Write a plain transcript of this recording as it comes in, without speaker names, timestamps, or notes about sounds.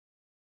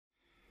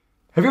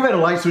Have you ever had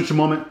a light switch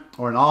moment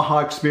or an aha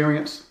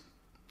experience?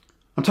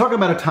 I'm talking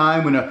about a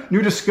time when a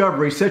new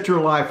discovery set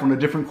your life on a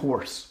different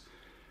course.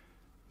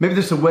 Maybe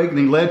this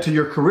awakening led to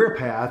your career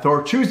path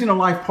or choosing a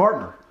life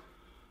partner.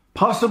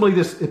 Possibly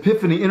this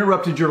epiphany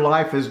interrupted your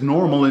life as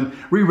normal and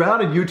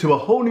rerouted you to a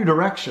whole new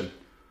direction.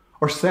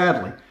 Or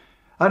sadly,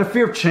 out of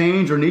fear of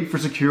change or need for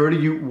security,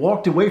 you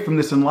walked away from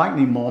this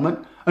enlightening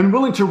moment,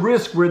 unwilling to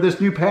risk where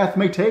this new path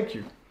may take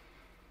you.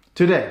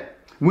 Today,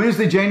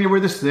 Wednesday, January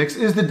the 6th,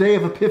 is the day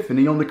of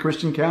Epiphany on the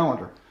Christian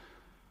calendar.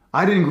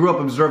 I didn't grow up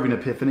observing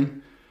Epiphany.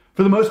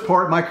 For the most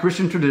part, my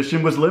Christian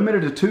tradition was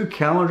limited to two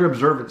calendar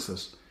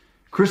observances,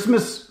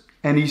 Christmas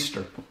and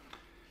Easter.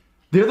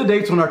 The other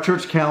dates on our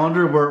church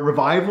calendar were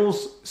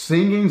revivals,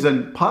 singings,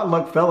 and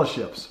potluck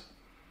fellowships.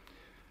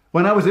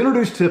 When I was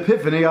introduced to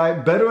Epiphany, I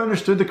better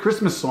understood the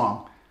Christmas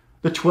song,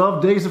 the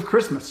 12 Days of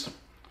Christmas.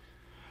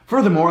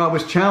 Furthermore, I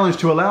was challenged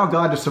to allow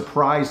God to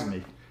surprise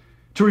me,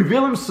 to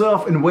reveal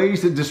himself in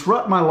ways that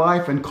disrupt my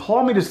life and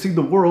call me to see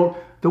the world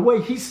the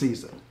way he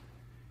sees it.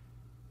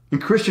 In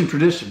Christian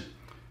tradition,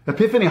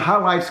 Epiphany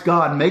highlights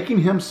God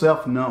making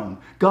himself known,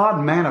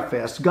 God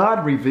manifest,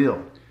 God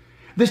revealed.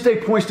 This day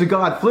points to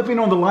God flipping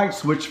on the light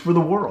switch for the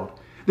world.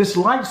 This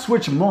light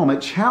switch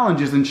moment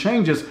challenges and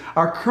changes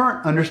our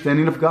current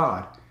understanding of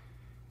God.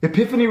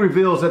 Epiphany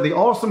reveals that the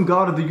awesome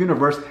God of the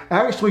universe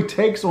actually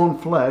takes on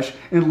flesh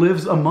and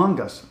lives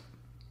among us.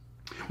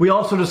 We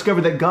also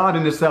discover that God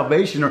and his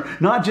salvation are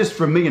not just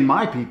for me and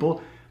my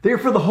people, they are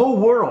for the whole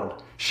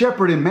world,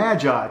 shepherd and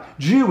magi,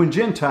 Jew and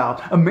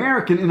Gentile,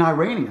 American and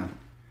Iranian.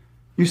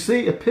 You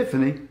see,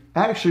 Epiphany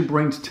actually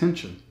brings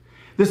tension.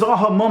 This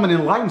aha moment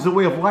enlightens a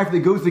way of life that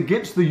goes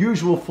against the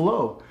usual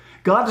flow.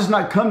 God does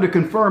not come to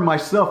confirm my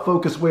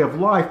self-focused way of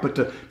life, but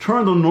to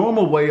turn the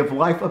normal way of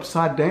life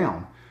upside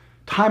down.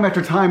 Time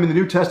after time in the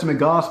New Testament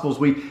Gospels,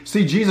 we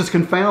see Jesus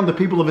confound the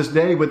people of his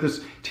day with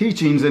his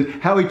teachings and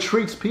how he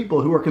treats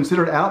people who are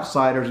considered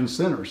outsiders and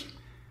sinners.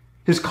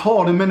 His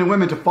call to men and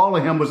women to follow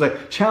him was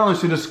a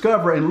challenge to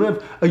discover and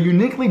live a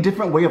uniquely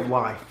different way of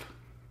life.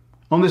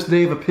 On this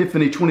day of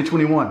Epiphany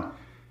 2021,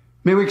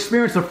 may we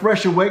experience a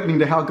fresh awakening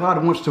to how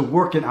God wants to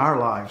work in our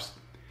lives.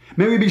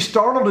 May we be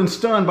startled and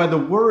stunned by the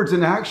words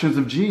and actions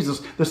of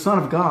Jesus, the Son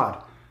of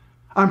God.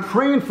 I'm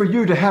praying for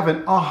you to have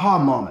an aha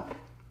moment.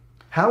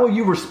 How will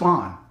you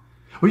respond?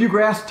 Will you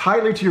grasp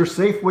tightly to your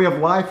safe way of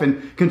life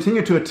and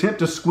continue to attempt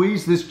to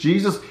squeeze this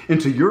Jesus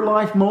into your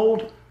life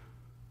mold?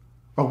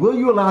 Or will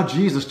you allow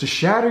Jesus to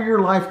shatter your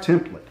life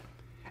template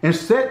and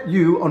set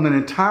you on an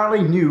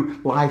entirely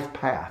new life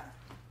path?